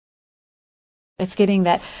It's getting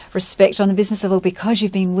that respect on the business level because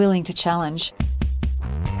you've been willing to challenge.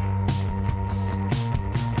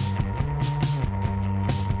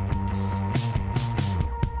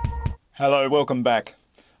 Hello, welcome back.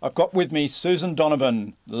 I've got with me Susan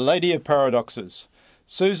Donovan, Lady of Paradoxes.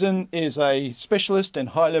 Susan is a specialist in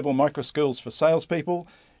high-level micro skills for salespeople.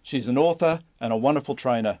 She's an author and a wonderful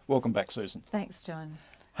trainer. Welcome back, Susan. Thanks, John.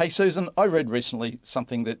 Hey, Susan, I read recently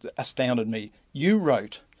something that astounded me. You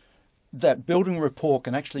wrote that building rapport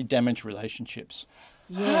can actually damage relationships.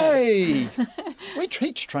 Yes. Hey, we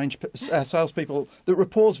teach salespeople that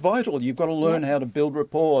rapport's vital. You've got to learn how to build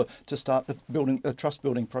rapport to start the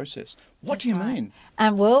trust-building process. What do you mean?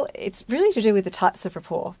 Well, it's really to do with the types of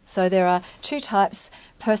rapport. So there are two types,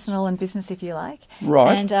 personal and business, if you like.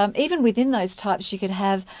 Right. And even within those types, you could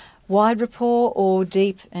have wide rapport or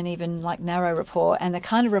deep and even like narrow rapport. And the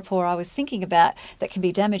kind of rapport I was thinking about that can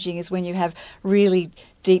be damaging is when you have really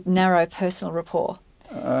deep, narrow personal rapport.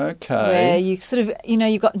 Okay. Where you sort of,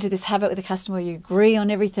 you've got into this habit with the customer, you agree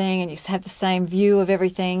on everything and you have the same view of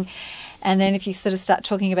everything. And then if you sort of start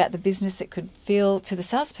talking about the business, it could feel to the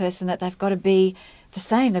salesperson that they've got to be the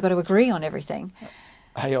same. They've got to agree on everything.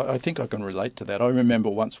 Hey, I think I can relate to that. I remember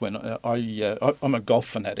once when I'm a golf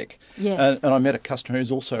fanatic. Yes. And I met a customer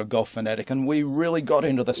who's also a golf fanatic, and we really got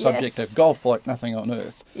into the subject of golf like nothing on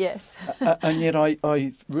earth. Yes. And yet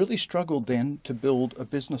I really struggled then to build a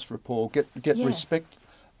business rapport, get respect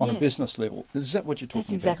on a business level. Is that what you're talking about?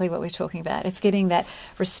 That's exactly what we're talking about. It's getting that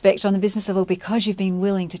respect on the business level because you've been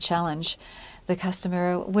willing to challenge the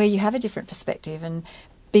customer where you have a different perspective and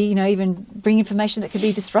even bring information that could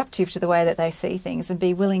be disruptive to the way that they see things and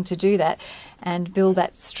be willing to do that and build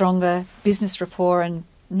that stronger business rapport and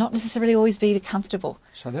not necessarily always be the comfortable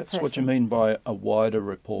So that's person. what you mean by a wider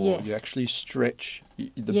rapport. Yes. You actually stretch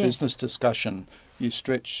the business discussion. You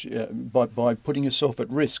stretch by putting yourself at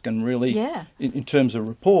risk and really, in terms of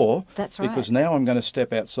rapport. That's right. Because now I'm going to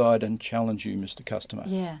step outside and challenge you, Mr. Customer.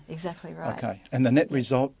 Yeah, exactly right. Okay. And the net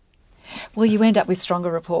result? Well, you end up with stronger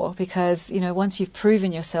rapport because, once you've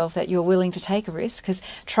proven yourself that you're willing to take a risk, because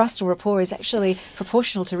trust or rapport is actually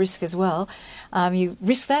proportional to risk as well, you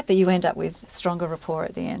risk that, but you end up with stronger rapport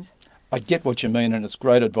at the end. I get what you mean, and it's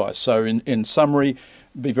great advice. So in summary,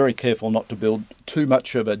 be very careful not to build too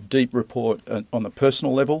much of a deep rapport on the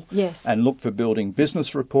personal level. Yes. And look for building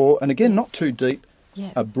business rapport. And again, not too deep,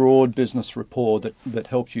 a broad business rapport that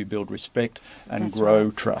helps you build respect and grow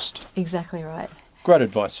trust. Exactly right. Great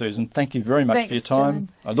advice, Susan. Thank you very much for your time.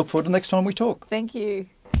 John. I look forward to the next time we talk. Thank you.